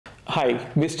Hi,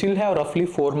 we still have roughly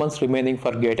 4 months remaining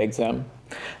for GATE exam,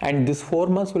 and this 4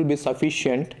 months will be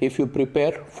sufficient if you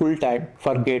prepare full time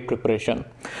for GATE preparation.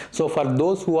 So for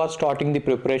those who are starting the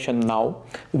preparation now,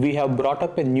 we have brought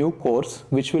up a new course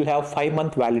which will have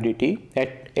 5-month validity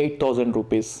at 8,000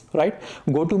 rupees, right?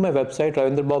 Go to my website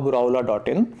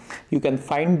ravindrababuravula.in. You can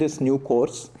find this new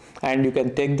course and you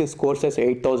can take this course as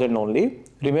 8,000 only.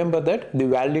 Remember that the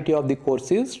validity of the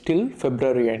course is till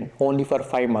February end, only for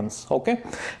 5 months, okay?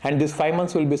 And this 5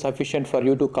 months will be sufficient for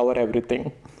you to cover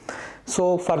everything.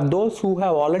 So for those who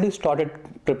have already started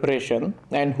preparation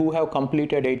and who have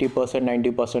completed 80%,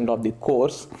 90% of the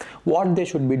course, what they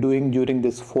should be doing during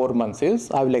this 4 months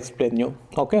is, I will explain you,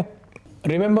 okay?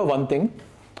 Remember one thing,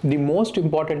 the most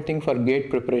important thing for GATE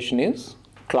preparation is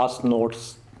class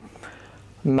notes.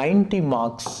 90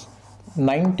 marks,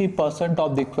 90%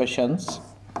 of the questions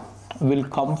will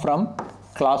come from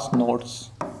class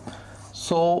notes.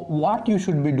 So what you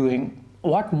should be doing,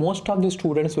 what most of the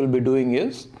students will be doing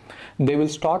is, they will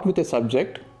start with a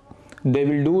subject, they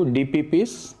will do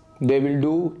DPPs, they will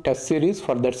do test series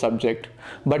for that subject,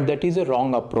 but that is a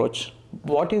wrong approach.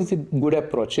 What is the good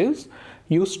approach is,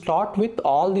 you start with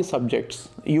all the subjects,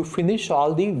 you finish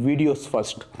all the videos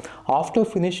first. After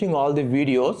finishing all the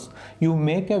videos, you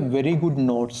make a very good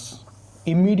notes.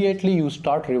 Immediately you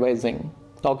start revising,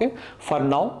 okay? For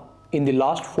now, in the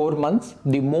last 4 months,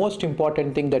 the most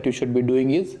important thing that you should be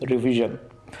doing is revision.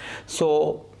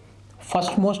 So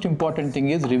first most important thing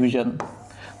is revision.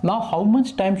 Now how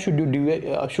much time should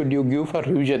you give for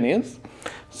revision is,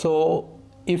 so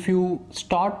if you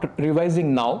start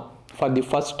revising now for the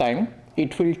first time,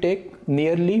 it will take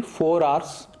nearly 4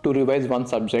 hours to revise one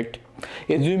subject,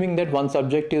 assuming that one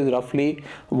subject is roughly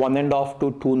 1.5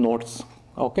 to 2 notes,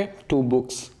 okay, 2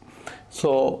 books.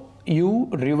 So you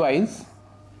revise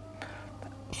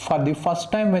for the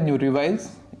first time. When you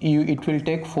revise, it will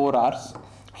take 4 hours.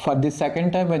 For the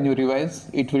second time when you revise,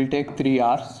 it will take 3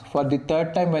 hours. For the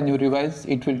third time when you revise,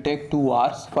 it will take 2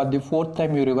 hours. For the fourth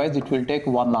time you revise, it will take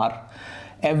 1 hour.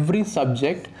 Every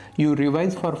subject you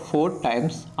revise for 4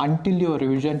 times until your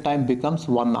revision time becomes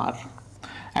 1 hour.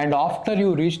 And after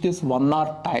you reach this 1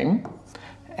 hour time,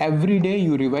 every day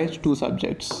you revise 2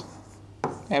 subjects.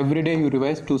 Every day you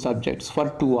revise 2 subjects for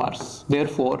 2 hours.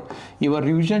 Therefore, your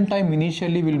revision time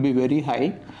initially will be very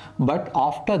high, but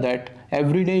after that,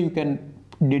 every day you can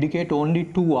dedicate only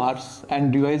 2 hours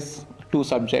and revise 2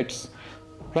 subjects,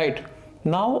 right?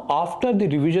 Now, after the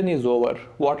revision is over,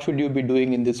 what should you be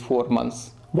doing in these 4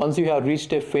 months? Once you have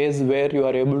reached a phase where you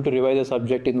are able to revise a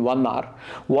subject in 1 hour,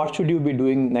 what should you be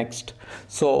doing next?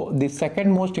 So the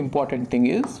second most important thing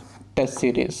is test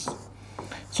series.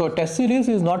 So test series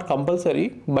is not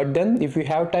compulsory, but then if you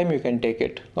have time, you can take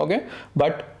it, okay?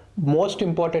 But most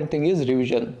important thing is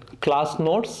revision, class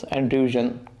notes and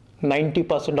revision.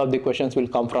 90% of the questions will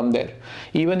come from there.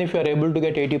 Even if you are able to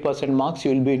get 80% marks,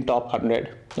 you will be in top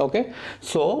 100, okay?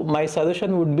 So my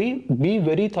suggestion would be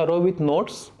very thorough with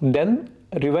notes, then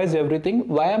revise everything.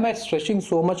 Why am I stressing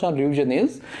so much on revision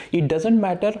is, it doesn't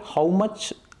matter how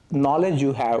much knowledge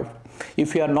you have.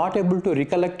 If you are not able to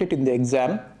recollect it in the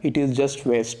exam, it is just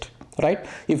waste, right?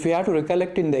 If you have to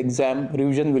recollect in the exam,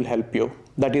 revision will help you.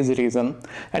 That is the reason.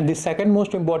 And the second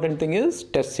most important thing is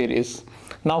test series.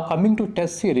 Now coming to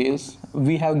test series,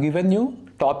 we have given you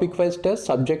topic wise test,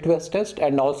 subject wise test,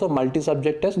 and also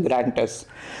multi-subject test, grand test.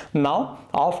 Now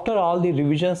after all the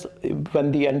revisions,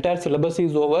 when the entire syllabus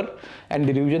is over and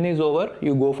the revision is over,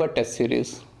 you go for test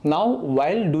series. Now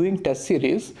while doing test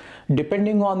series,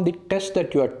 depending on the test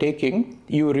that you are taking,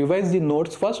 you revise the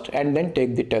notes first and then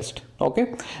take the test,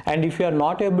 okay? And if you are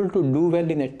not able to do well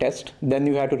in a test, then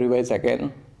you have to revise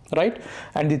again, right?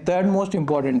 And the third most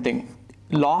important thing,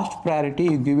 last priority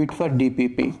you give it for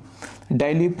DPP,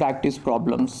 daily practice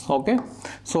problems, okay?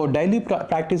 So daily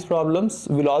practice problems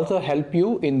will also help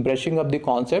you in brushing up the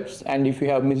concepts, and if you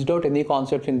have missed out any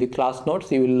concepts in the class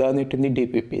notes, you will learn it in the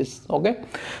DPPs, okay?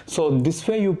 So this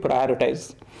way you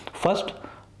prioritize. First,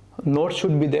 notes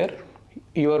should be there,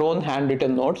 your own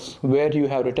handwritten notes where you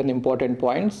have written important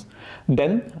points,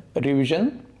 then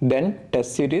revision, then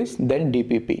test series, then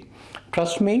DPP.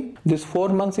 Trust me, this 4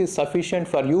 months is sufficient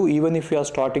for you even if you are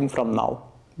starting from now.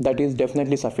 That is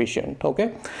definitely sufficient,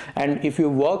 okay? And if you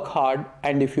work hard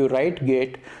and if you write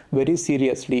GATE very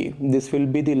seriously, this will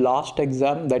be the last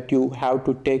exam that you have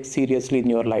to take seriously in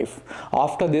your life.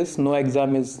 After this, no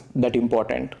exam is that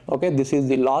important, okay? This is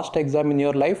the last exam in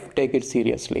your life, take it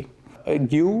seriously.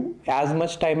 Give as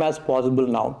much time as possible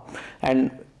now.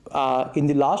 And in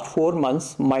the last 4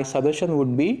 months, my suggestion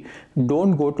would be,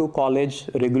 don't go to college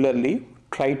regularly.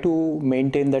 try to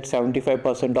maintain that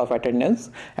 75% of attendance,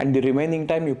 and the remaining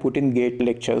time you put in GATE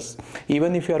lectures.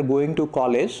 Even if you are going to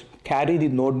college, carry the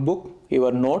notebook,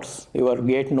 your notes, your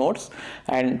GATE notes,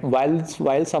 and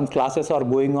while some classes are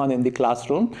going on in the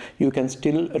classroom, you can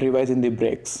still revise in the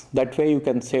breaks. That way you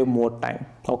can save more time.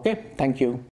 Okay, thank you.